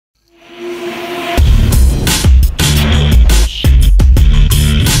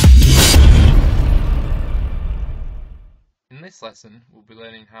lesson, we'll be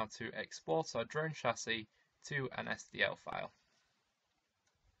learning how to export our drone chassis to an STL file.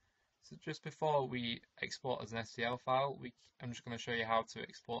 So just before we export as an STL file, I'm just going to show you how to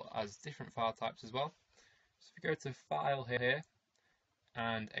export as different file types as well. So if you go to File here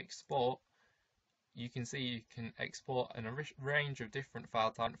and Export, you can see you can export a range of different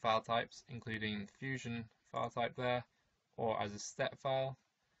file types, including Fusion file type there, or as a step file.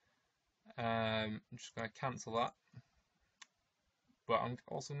 I'm just going to cancel that. But I'm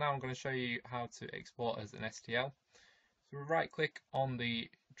going to show you how to export as an STL. So we'll right click on the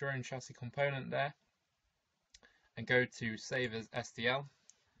drone chassis component there and go to Save as STL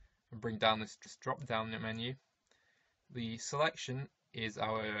and bring down this drop down menu. The selection is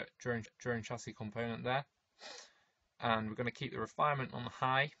our drone chassis component there, and we're going to keep the refinement on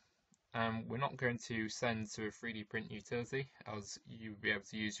high. We're not going to send to a 3D print utility, as you'll be able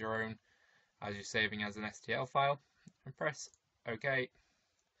to use your own as you're saving as an STL file, and press OK,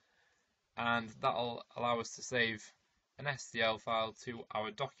 and that'll allow us to save an STL file to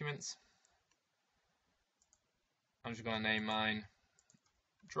our documents. I'm just going to name mine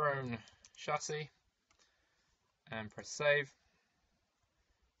drone chassis and press save,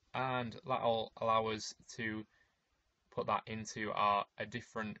 and that'll allow us to put that into a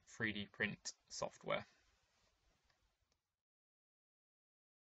different 3D print software.